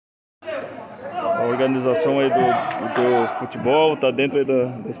a organização aí do futebol, tá dentro aí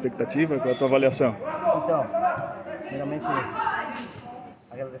da expectativa? Qual é a tua avaliação? Então, primeiramente,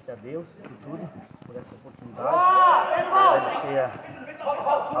 agradecer a Deus por tudo, por essa oportunidade, agradecer a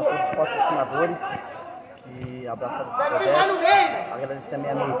todos os patrocinadores que abraçaram esse projeto, agradecer a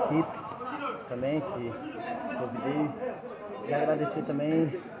minha equipe também, que convidei, e agradecer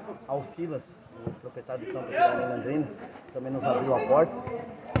também ao Silas, o proprietário do campo aqui da Além, que também nos abriu a porta.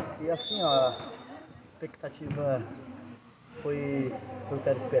 E assim, a expectativa foi o que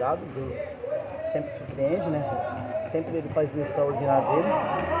era esperado. Deus sempre surpreende, né? Sempre ele faz o extraordinário dele.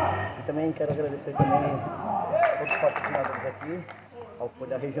 E também quero agradecer também a todos os patrocinadores aqui, ao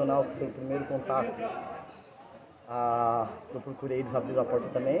Folha Regional, que foi o primeiro contato. Eu procurei, eles abriram a porta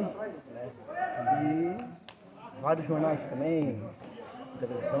também, né? E vários jornais também,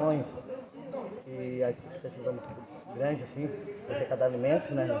 televisões, e a expectativa é muito grande, assim, de arrecadar alimentos,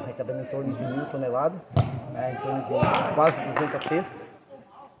 né? Arrecadando em torno de 1.000 toneladas, né? Em torno de quase 200 cestas.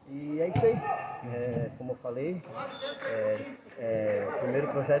 E é isso aí. Como eu falei, o primeiro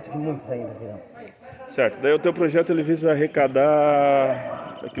projeto de muitos ainda virão. Certo, daí o teu projeto ele visa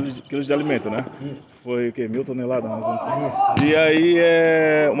arrecadar quilos de alimento, né? Isso. Foi o quê? 1.000 toneladas? Isso. E aí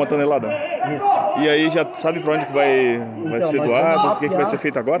é uma tonelada? Isso. E aí já sabe para onde que vai Então, ser doado? O que vai ser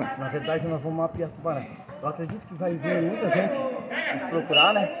feito agora? Na verdade, nós vamos mapear Tubarão. Eu acredito que vai vir muita gente nos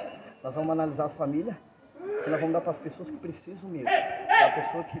procurar, né? Nós vamos analisar as famílias e nós vamos dar para as pessoas que precisam mesmo. Para a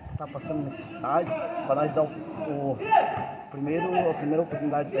pessoa que está passando necessidade, para nós dar a primeira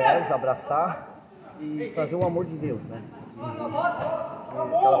oportunidade para elas, abraçar e trazer o amor de Deus, né?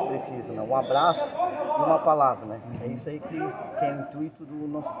 Que elas precisam, né? Um abraço e uma palavra, né? É isso aí que é o intuito do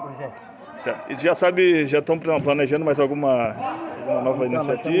nosso projeto. Certo. E já estão planejando mais alguma nova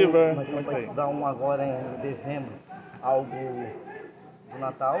iniciativa? Nós estamos para estudar agora em dezembro, algo do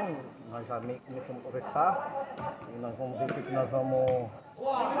Natal. Nós já meio que começamos a conversar e nós vamos ver o que nós vamos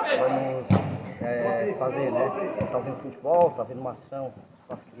fazer, né? Talvez futebol, talvez uma ação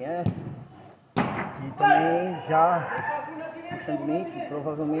com as crianças. E também já puxando link,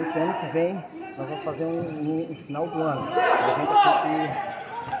 provavelmente ano que vem nós vamos fazer um final do ano. A gente assim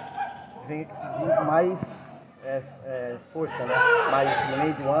que vem pedir mais força, né? Mas no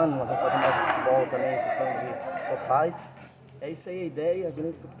meio do ano nós vamos fazer mais futebol também, questão de society. É isso aí a ideia e a grande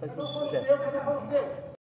expectativa do projeto.